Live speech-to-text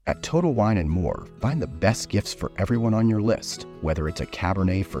At Total Wine & More, find the best gifts for everyone on your list, whether it's a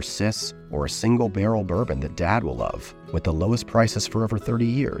Cabernet for sis or a single barrel bourbon that Dad will love. With the lowest prices for over 30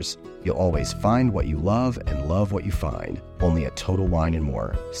 years, you'll always find what you love and love what you find. Only at Total Wine &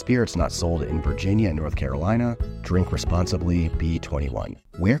 More. Spirits not sold in Virginia and North Carolina. Drink responsibly. Be 21.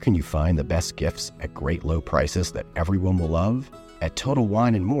 Where can you find the best gifts at great low prices that everyone will love? At Total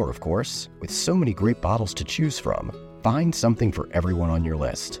Wine & More, of course. With so many great bottles to choose from. Find something for everyone on your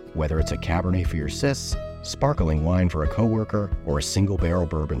list, whether it's a Cabernet for your sis, sparkling wine for a coworker, or a single barrel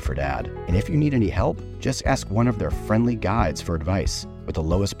bourbon for Dad. And if you need any help, just ask one of their friendly guides for advice. With the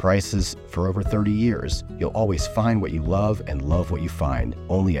lowest prices for over 30 years, you'll always find what you love and love what you find.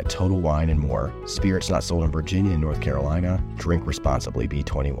 Only at Total Wine & More. Spirits not sold in Virginia and North Carolina. Drink responsibly. Be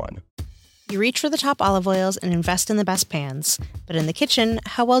 21. You reach for the top olive oils and invest in the best pans. But in the kitchen,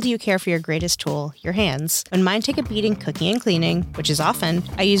 how well do you care for your greatest tool, your hands? When mine take a beating cooking and cleaning, which is often,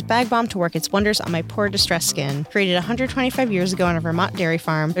 I use Bag Balm to work its wonders on my poor, distressed skin. Created 125 years ago on a Vermont dairy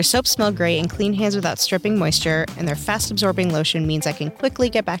farm, their soaps smell great and clean hands without stripping moisture, and their fast-absorbing lotion means I can quickly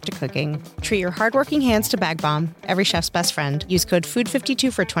get back to cooking. Treat your hardworking hands to Bag Balm, every chef's best friend. Use code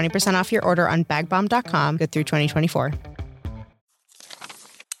FOOD52 for 20% off your order on bagbalm.com. Good through 2024.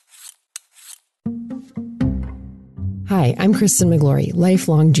 Hi, I'm Kristen McGlory,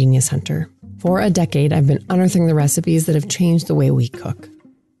 lifelong genius hunter. For a decade, I've been unearthing the recipes that have changed the way we cook.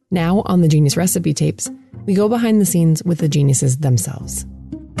 Now, on the Genius Recipe Tapes, we go behind the scenes with the geniuses themselves.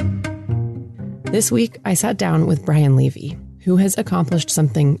 This week, I sat down with Brian Levy, who has accomplished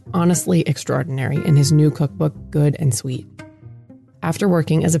something honestly extraordinary in his new cookbook, Good and Sweet. After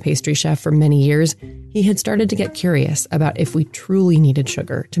working as a pastry chef for many years, he had started to get curious about if we truly needed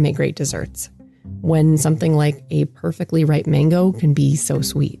sugar to make great desserts, when something like a perfectly ripe mango can be so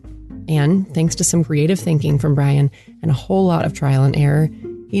sweet. And thanks to some creative thinking from Brian and a whole lot of trial and error,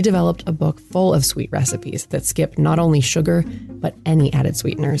 he developed a book full of sweet recipes that skip not only sugar, but any added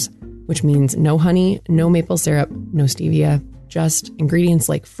sweeteners, which means no honey, no maple syrup, no stevia, just ingredients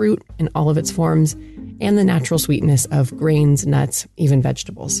like fruit in all of its forms, and the natural sweetness of grains, nuts, even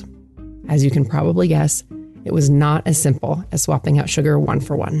vegetables. As you can probably guess, it was not as simple as swapping out sugar one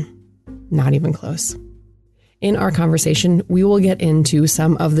for one. Not even close. In our conversation, we will get into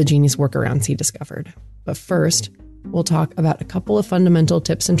some of the genius workarounds he discovered. But first, we'll talk about a couple of fundamental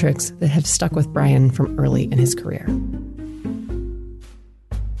tips and tricks that have stuck with Brian from early in his career.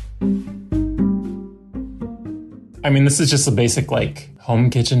 I mean, this is just a basic, home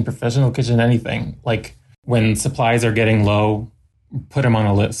kitchen, professional kitchen, anything. Like, when supplies are getting low, put them on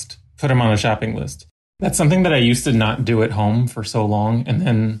a list. Put them on a shopping list. That's something that I used to not do at home for so long. And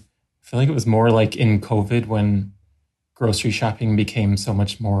then I feel like it was more like in COVID when grocery shopping became so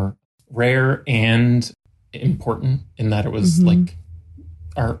much more rare and important in that it was like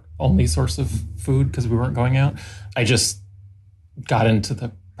our only source of food because we weren't going out. I just got into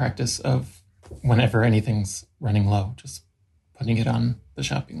the practice of whenever anything's running low, just putting it on the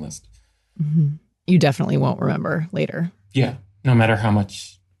shopping list. Mm-hmm. You definitely won't remember later. Yeah, no matter how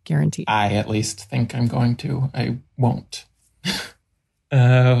much guaranteed I at least think I'm going to, I won't.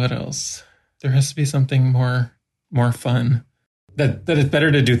 What else? There has to be something more fun. That it's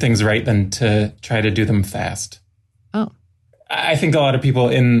better to do things right than to try to do them fast. Oh. I think a lot of people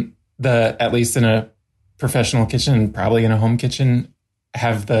at least in a professional kitchen, probably in a home kitchen,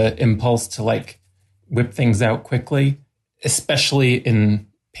 have the impulse to whip things out quickly, especially in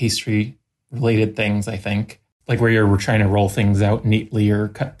pastry related things, I think. Like where you're trying to roll things out neatly or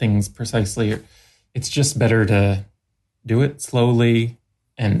cut things precisely. It's just better to do it slowly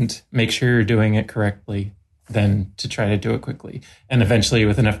and make sure you're doing it correctly than to try to do it quickly. And eventually,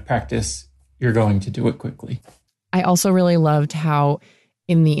 with enough practice, you're going to do it quickly. I also really loved how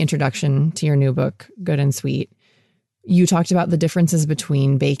in the introduction to your new book, Good and Sweet, you talked about the differences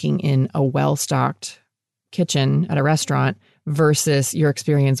between baking in a well-stocked kitchen at a restaurant versus your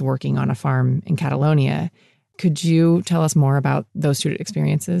experience working on a farm in Catalonia. Could you tell us more about those two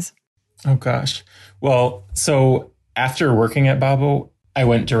experiences? Oh, gosh. Well, so after working at Babbo, I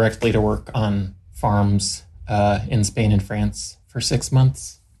went directly to work on farms in Spain and France for 6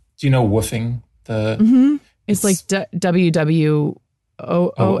 months. Do you know woofing? It's like WWOOF.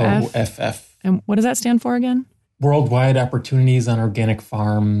 And what does that stand for again? Worldwide Opportunities on Organic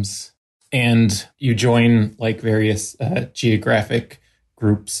Farms. And you join various geographic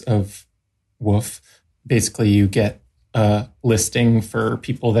groups of woof. Basically, you get a listing for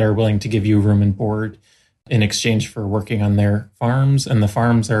people that are willing to give you room and board in exchange for working on their farms. And the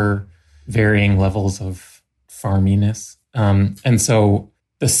farms are varying levels of farminess. And so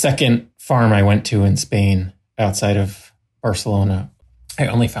the second farm I went to in Spain, outside of Barcelona, I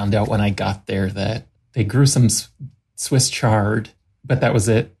only found out when I got there that they grew some Swiss chard, but that was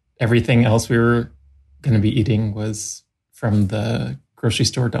it. Everything else we were going to be eating was from the grocery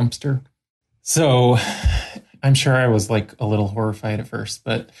store dumpster. So I'm sure I was like a little horrified at first,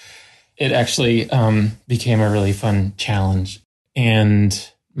 but it actually became a really fun challenge.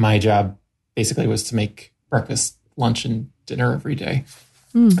 And my job basically was to make breakfast, lunch, and dinner every day.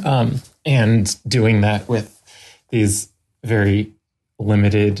 And doing that with these very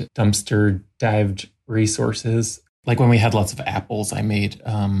limited dumpster dived resources. Like when we had lots of apples, I made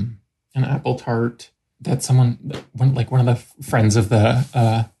an apple tart that one of the friends of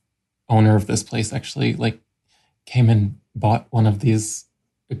the owner of this place actually like came and bought one of these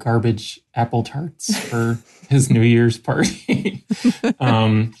garbage apple tarts for his New Year's party.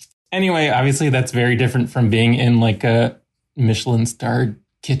 Anyway, obviously that's very different from being in like a Michelin-starred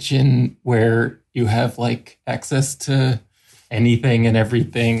kitchen where you have like access to anything and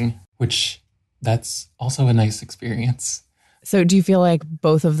everything, which that's also a nice experience. So do you feel like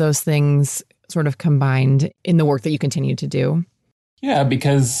both of those things sort of combined in the work that you continue to do? Yeah,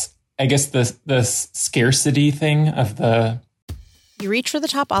 because I guess the scarcity thing of You reach for the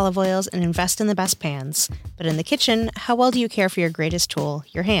top olive oils and invest in the best pans. But in the kitchen, how well do you care for your greatest tool,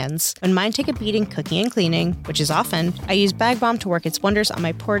 your hands? When mine take a beating cooking and cleaning, which is often, I use Bag Balm to work its wonders on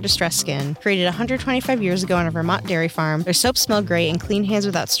my poor, distressed skin. Created 125 years ago on a Vermont dairy farm, their soaps smell great and clean hands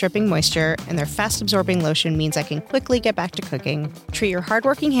without stripping moisture, and their fast-absorbing lotion means I can quickly get back to cooking. Treat your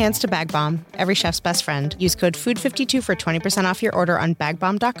hardworking hands to Bag Balm, every chef's best friend. Use code FOOD52 for 20% off your order on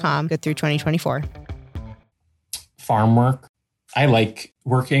bagbalm.com. Good through 2024. farm work. I like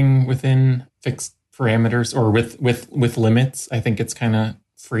working within fixed parameters or with limits. I think it's kind of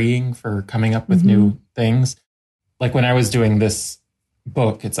freeing for coming up with new things. Like when I was doing this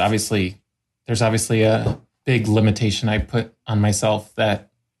book, there's obviously a big limitation I put on myself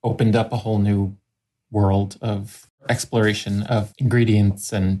that opened up a whole new world of exploration of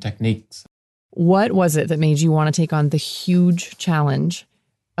ingredients and techniques. What was it that made you want to take on the huge challenge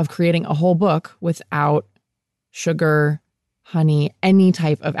of creating a whole book without sugar, honey, any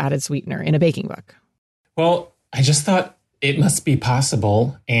type of added sweetener in a baking book? Well, I just thought it must be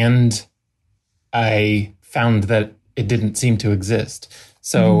possible, and I found that it didn't seem to exist.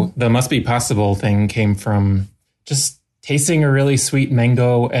 So the must be possible thing came from just tasting a really sweet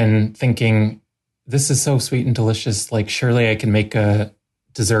mango and thinking, this is so sweet and delicious. Like, surely I can make a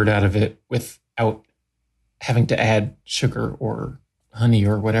dessert out of it without having to add sugar or honey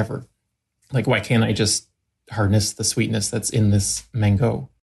or whatever. Like, why can't I just harness the sweetness that's in this mango?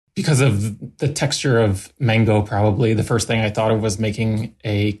 Because of the texture of mango, probably the first thing I thought of was making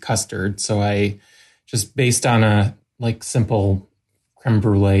a custard. So I just, based on a like simple creme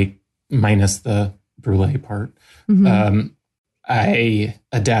brulee minus the brulee part, I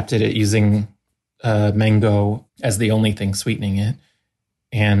adapted it using mango as the only thing sweetening it.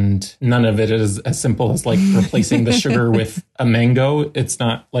 And none of it is as simple as like replacing the sugar with a mango. It's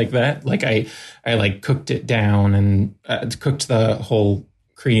not like that. Like I like cooked it down and cooked the whole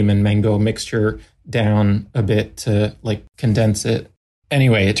cream and mango mixture down a bit to like condense it.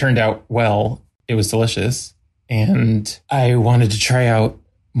 Anyway, it turned out well. It was delicious. And I wanted to try out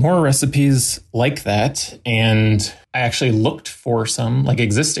more recipes like that. And I actually looked for some like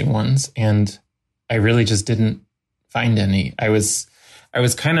existing ones, and I really just didn't find any. I was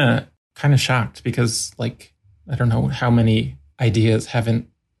kind of shocked because, like, I don't know how many ideas haven't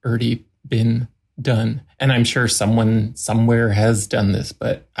already been done. And I'm sure someone somewhere has done this,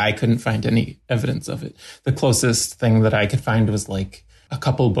 but I couldn't find any evidence of it. The closest thing that I could find was like a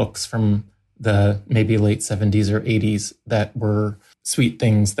couple books from the maybe late 70s or 80s that were sweet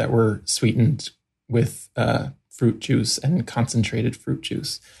things that were sweetened with fruit juice and concentrated fruit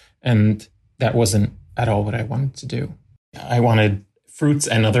juice. And that wasn't at all what I wanted to do. I wanted fruits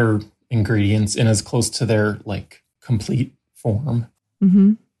and other ingredients in as close to their like complete form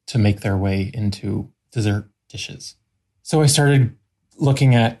to make their way into dessert dishes. So I started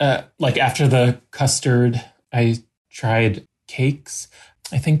looking at like after the custard, I tried cakes.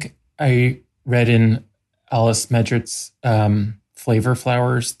 I think I read in Alice Medritt's Flavor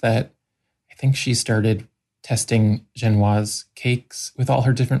Flowers that I think she started testing Genoise cakes with all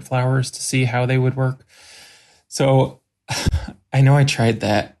her different flours to see how they would work. So I know I tried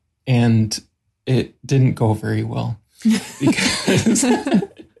that and it didn't go very well because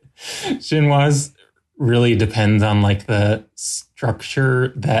Genoise really depends on like the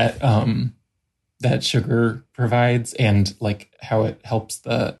structure that that sugar provides and like how it helps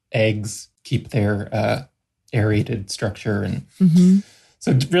the eggs keep their aerated structure. And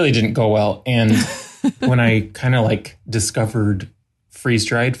so it really didn't go well. And when I kind of like discovered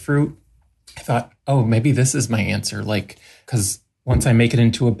freeze-dried fruit, I thought, oh, maybe this is my answer. Like, because once I make it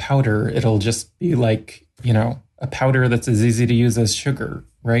into a powder, it'll just be like, a powder that's as easy to use as sugar,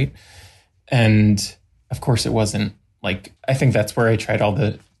 right? And of course it wasn't. Like, I think that's where I tried all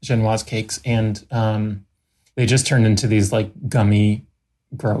the Genoise cakes, and they just turned into these like gummy,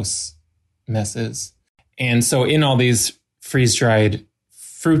 gross messes. And so in all these freeze-dried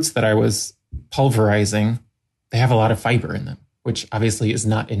fruits that I was pulverizing, they have a lot of fiber in them, which obviously is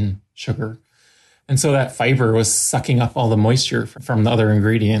not in sugar. And so that fiber was sucking up all the moisture from the other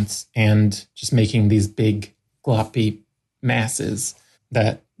ingredients and just making these big gloppy masses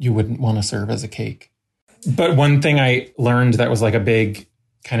that you wouldn't want to serve as a cake. But one thing I learned that was like a big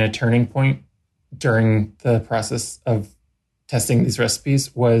kind of turning point during the process of testing these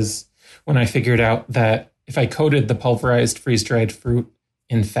recipes was when I figured out that if I coated the pulverized freeze-dried fruit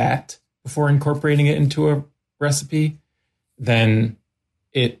in fat before incorporating it into a recipe, then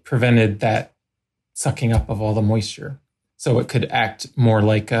it prevented that sucking up of all the moisture. So it could act more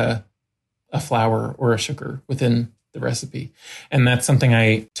like a flour or a sugar within the recipe. And that's something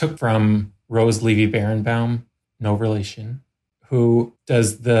I took from Rose Levy-Berenbaum, no relation, who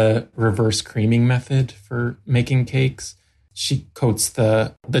does the reverse creaming method for making cakes. She coats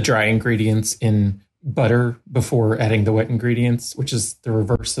the dry ingredients in butter before adding the wet ingredients, which is the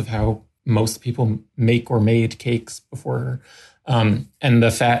reverse of how most people make or made cakes before her. And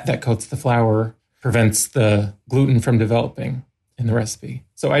the fat that coats the flour prevents the gluten from developing in the recipe.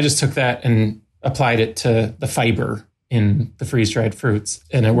 So I just took that and applied it to the fiber in the freeze-dried fruits,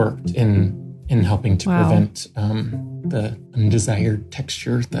 and it worked in helping to prevent the undesired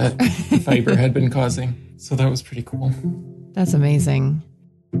texture that the fiber had been causing. So that was pretty cool. That's amazing.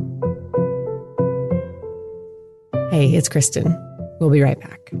 Hey, it's Kristen. We'll be right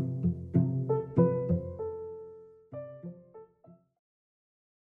back.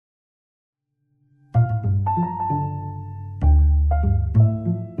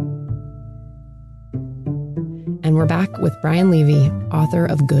 And we're back with Brian Levy, author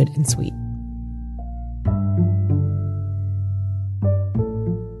of Good and Sweet.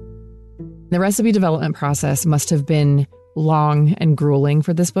 The recipe development process must have been long and grueling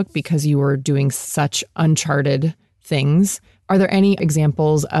for this book because you were doing such uncharted things. Are there any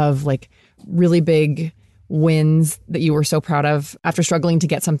examples of like really big wins that you were so proud of after struggling to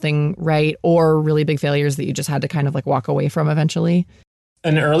get something right, or really big failures that you just had to kind of like walk away from eventually?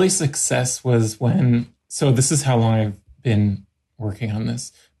 An early success was so this is how long I've been working on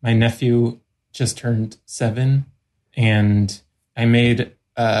this. My nephew just turned 7, and I made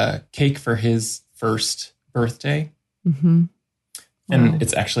a cake for his first birthday. Mm-hmm. Wow. And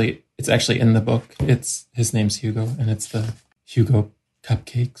it's actually in the book. His name's Hugo, and it's the Hugo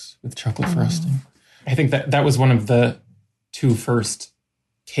cupcakes with chocolate frosting. I think that was one of the 2 first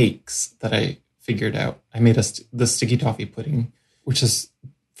cakes that I figured out. I made the sticky toffee pudding, which has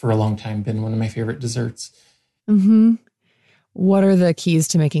for a long time been one of my favorite desserts. Mm-hmm. What are the keys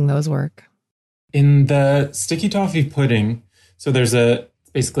to making those work? In the sticky toffee pudding, so there's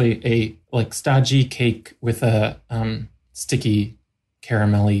basically a like stodgy cake with a sticky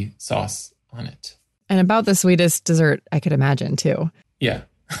caramelly sauce on it. And about the sweetest dessert I could imagine too. Yeah.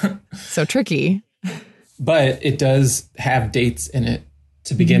 So tricky. But it does have dates in it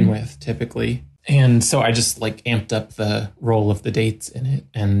to begin with, typically. And so I just like amped up the role of the dates in it,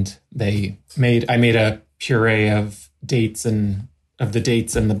 and I made a puree of dates and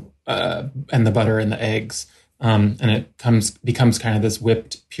the butter and the eggs, and it becomes kind of this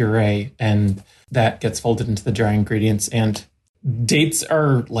whipped puree, and that gets folded into the dry ingredients. And dates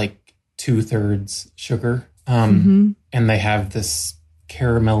are like 2/3 sugar, and they have this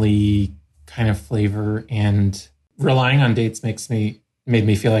caramelly kind of flavor. And relying on dates made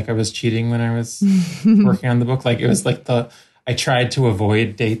me feel like I was cheating when I was working on the book. Like it was like I tried to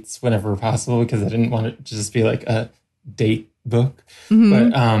avoid dates whenever possible because I didn't want it to just be like a date book.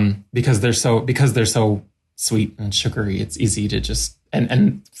 But because they're so sweet and sugary, it's easy to just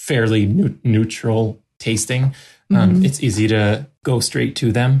and fairly neutral tasting. It's easy to go straight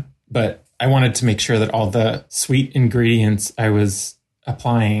to them. But I wanted to make sure that all the sweet ingredients I was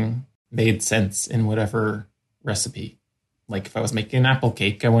applying made sense in whatever recipe. Like if I was making an apple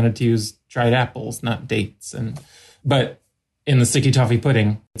cake, I wanted to use dried apples, not dates. But in the sticky toffee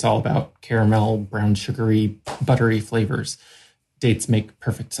pudding, it's all about caramel, brown, sugary, buttery flavors. Dates make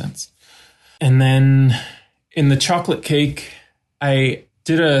perfect sense. And then in the chocolate cake, I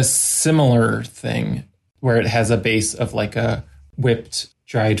did a similar thing where it has a base of like a whipped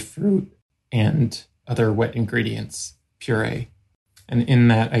dried fruit and other wet ingredients puree. And in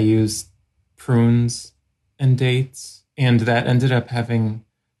that, I used prunes and dates. And that ended up having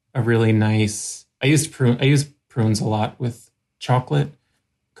a really nice, I use prunes a lot with chocolate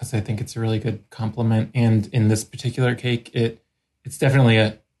because I think it's a really good complement. And in this particular cake, it's definitely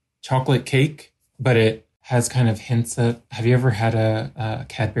a chocolate cake, but it has kind of hints of, have you ever had a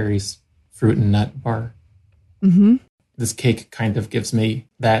Cadbury's fruit and nut bar? Mm-hmm. This cake kind of gives me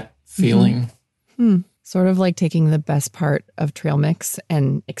that feeling. Sort of like taking the best part of trail mix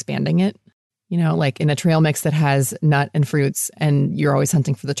and expanding it. You know, like in a trail mix that has nut and fruits and you're always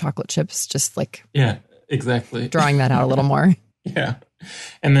hunting for the chocolate chips, just like Yeah, exactly. drawing that out a little more. Yeah.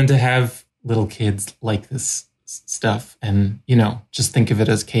 And then to have little kids like this stuff and, you know, just think of it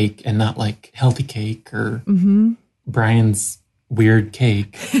as cake and not like healthy cake or Brian's weird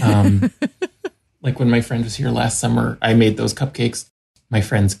cake. Like when my friend was here last summer, I made those cupcakes. My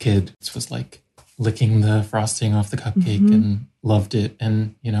friend's kid was like licking the frosting off the cupcake and loved it.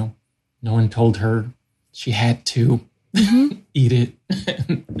 And, you know, no one told her she had to eat it.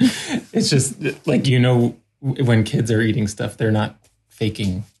 It's just like, you know, when kids are eating stuff, they're not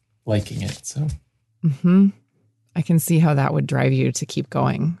faking liking it. So I can see how that would drive you to keep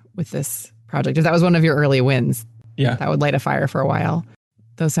going with this project. If that was one of your early wins, that would light a fire for a while.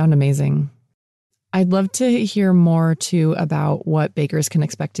 Those sound amazing. I'd love to hear more too about what bakers can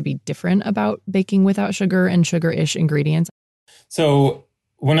expect to be different about baking without sugar and sugar-ish ingredients. So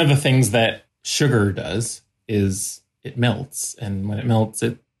one of the things that sugar does is it melts. And when it melts,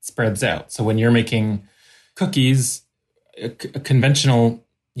 it spreads out. So when you're making cookies, a conventional,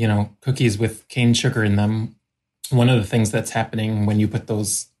 you know, cookies with cane sugar in them, one of the things that's happening when you put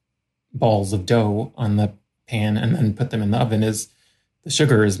those balls of dough on the pan and then put them in the oven is the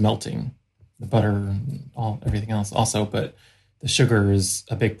sugar is melting, the butter and everything else also, but the sugar is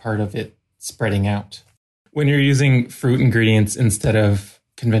a big part of it spreading out. When you're using fruit ingredients instead of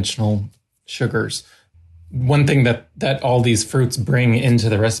conventional sugars, one thing that all these fruits bring into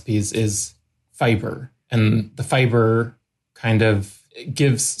the recipes is fiber. And the fiber kind of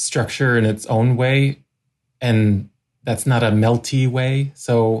gives structure in its own way. And that's not a melty way.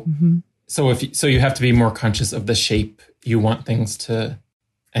 So so you have to be more conscious of the shape you want things to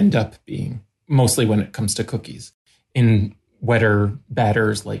end up being, mostly when it comes to cookies. In wetter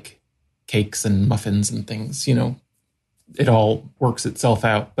batters like cakes and muffins and things, you know, it all works itself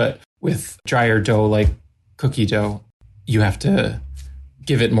out. But with drier dough like cookie dough, you have to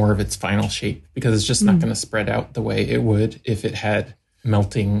give it more of its final shape because it's just not going to spread out the way it would if it had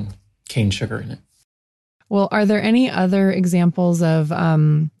melting cane sugar in it. Well, are there any other examples of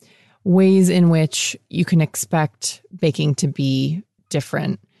ways in which you can expect baking to be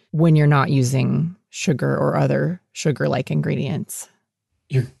different when you're not using sugar or other sugar-like ingredients?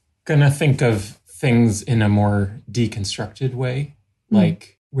 You're going to think of things in a more deconstructed way.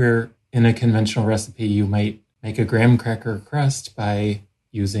 Like where in a conventional recipe, you might make a graham cracker crust by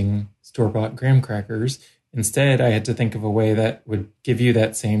using store-bought graham crackers. Instead, I had to think of a way that would give you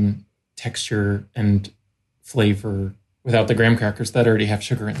that same texture and flavor without the graham crackers that already have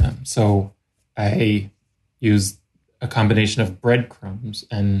sugar in them. So I used a combination of breadcrumbs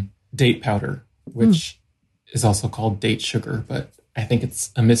and date powder, which is also called date sugar, but I think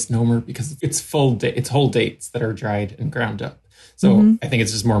it's a misnomer because it's it's whole dates that are dried and ground up. So I think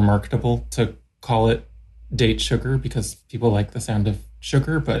it's just more marketable to call it date sugar because people like the sound of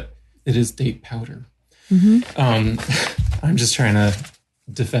sugar, but it is date powder. I'm just trying to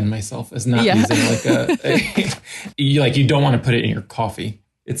defend myself as not using like you don't want to put it in your coffee.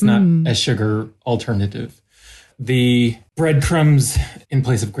 It's not a sugar alternative. The breadcrumbs in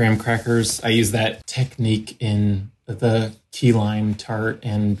place of graham crackers, I use that technique in the key lime tart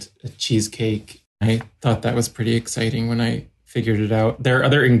and a cheesecake. I thought that was pretty exciting when I figured it out. There are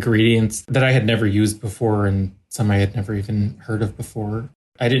other ingredients that I had never used before and some I had never even heard of before.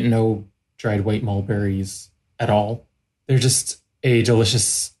 I didn't know dried white mulberries at all. They're just a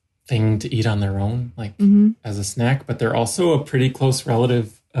delicious thing to eat on their own, like as a snack, but they're also a pretty close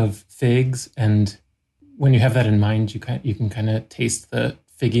relative of figs. And when you have that in mind, you can kind of taste the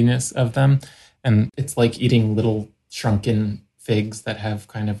figginess of them. And it's like eating little shrunken figs that have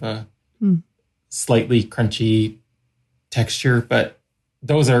kind of a slightly crunchy texture, but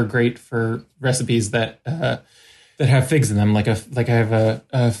those are great for recipes that have figs in them. Like I have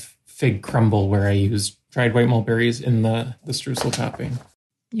a fig crumble where I use dried white mulberries in the streusel topping.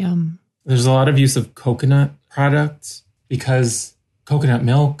 Yum. There's a lot of use of coconut products because coconut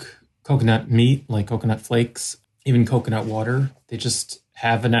milk, coconut meat, like coconut flakes, even coconut water, they just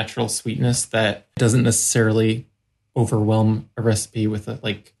have a natural sweetness that doesn't necessarily overwhelm a recipe with a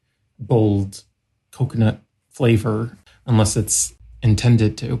like bold coconut flavor unless it's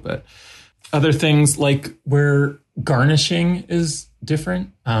intended to. But other things like where garnishing is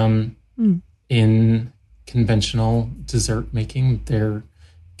different. In conventional dessert making, there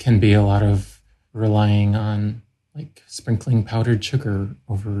can be a lot of relying on like sprinkling powdered sugar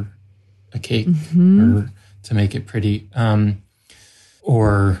over a cake or to make it pretty,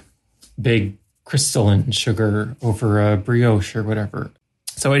 or big crystalline sugar over a brioche or whatever.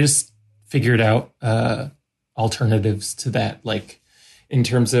 So I just figured out alternatives to that. Like in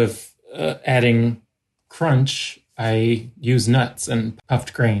terms of adding crunch, I use nuts and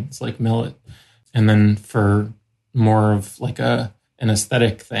puffed grains like millet. And then for more of like an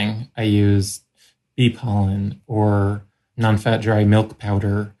aesthetic thing, I use bee pollen or non-fat dry milk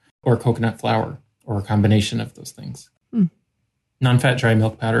powder or coconut flour or a combination of those things. Non-fat dry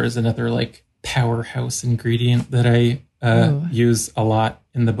milk powder is another like powerhouse ingredient that I use a lot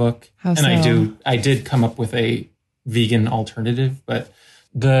in the book. How so? I did come up with a vegan alternative, but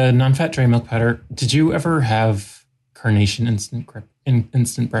the non-fat dry milk powder, did you ever have Carnation instant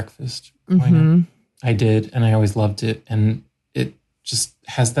breakfast growing up? I did, and I always loved it. And it just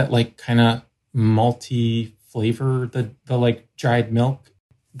has that like kind of malty flavor, the like dried milk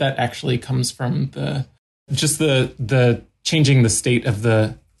that actually comes from the changing the state of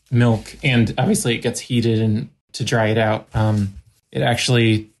the milk. And obviously it gets heated and to dry it out, it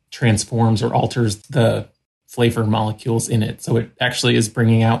actually transforms or alters the flavor molecules in it. So it actually is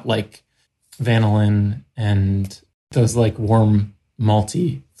bringing out like vanillin and those like warm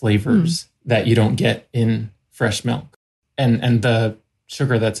malty flavors that you don't get in fresh milk. And the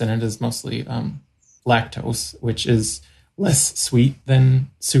sugar that's in it is mostly lactose, which is less sweet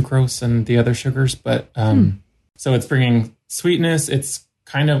than sucrose and the other sugars. But so it's bringing sweetness. It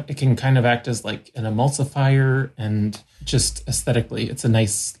can kind of act as like an emulsifier, and just aesthetically, it's a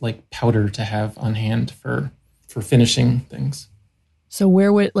nice like powder to have on hand for finishing things. So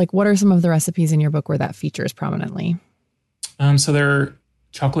what are some of the recipes in your book where that features prominently? So there are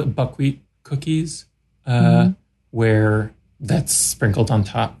chocolate buckwheat cookies, where that's sprinkled on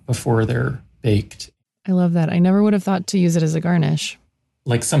top before they're baked. I love that. I never would have thought to use it as a garnish.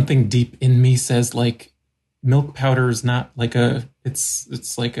 Like something deep in me says like milk powder is not like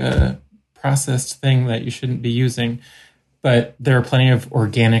it's like a processed thing that you shouldn't be using. But there are plenty of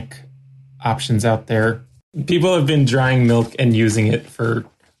organic options out there. People have been drying milk and using it for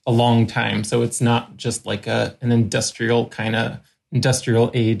a long time. So it's not just like an industrial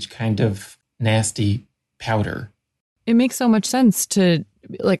age kind of nasty powder. It makes so much sense to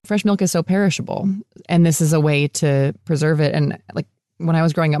like fresh milk is so perishable, and this is a way to preserve it. And like when I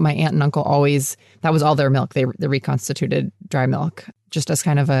was growing up, my aunt and uncle always, that was all their milk. They reconstituted dry milk just as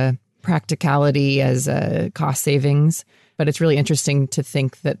kind of a practicality, as a cost savings. But it's really interesting to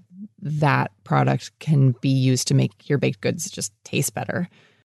think that that product can be used to make your baked goods just taste better.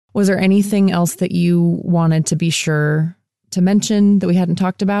 Was there anything else that you wanted to be sure to mention that we hadn't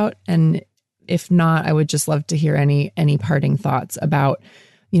talked about? And if not, I would just love to hear any parting thoughts about,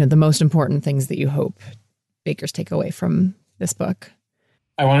 the most important things that you hope bakers take away from this book.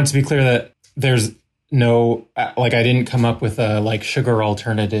 I wanted to be clear that there's no, like, I didn't come up with a like sugar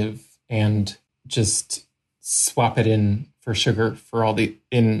alternative and just swap it in for sugar for all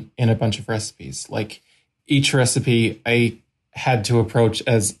in a bunch of recipes. Like each recipe I had to approach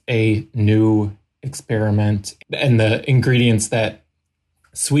as a new experiment, and the ingredients that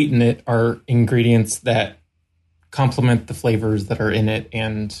sweeten it are ingredients that complement the flavors that are in it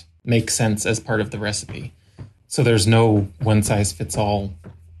and make sense as part of the recipe. So there's no one size fits all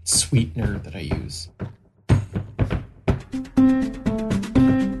sweetener that I use.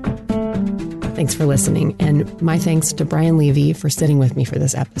 Thanks for listening, and my thanks to Brian Levy for sitting with me for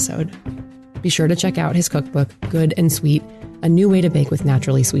this episode. Be sure to check out his cookbook, Good and Sweet, A New Way to Bake with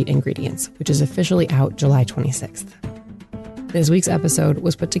Naturally Sweet Ingredients, which is officially out July 26th. This week's episode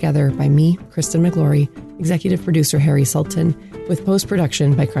was put together by me, Kristen McGlory, executive producer Harry Sultan, with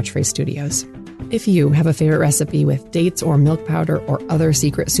post-production by Crutchphrase Studios. If you have a favorite recipe with dates or milk powder or other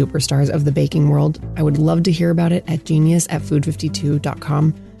secret superstars of the baking world, I would love to hear about it at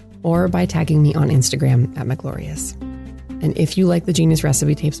genius@food52.com or by tagging me on Instagram @McGlorious. And if you like the Genius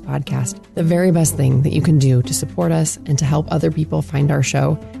Recipe Tapes podcast, the very best thing that you can do to support us and to help other people find our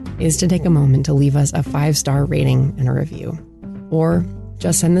show is to take a moment to leave us a 5-star rating and a review. Or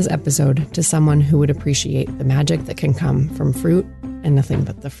just send this episode to someone who would appreciate the magic that can come from fruit and nothing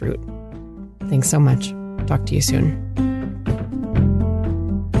but the fruit. Thanks so much. Talk to you soon.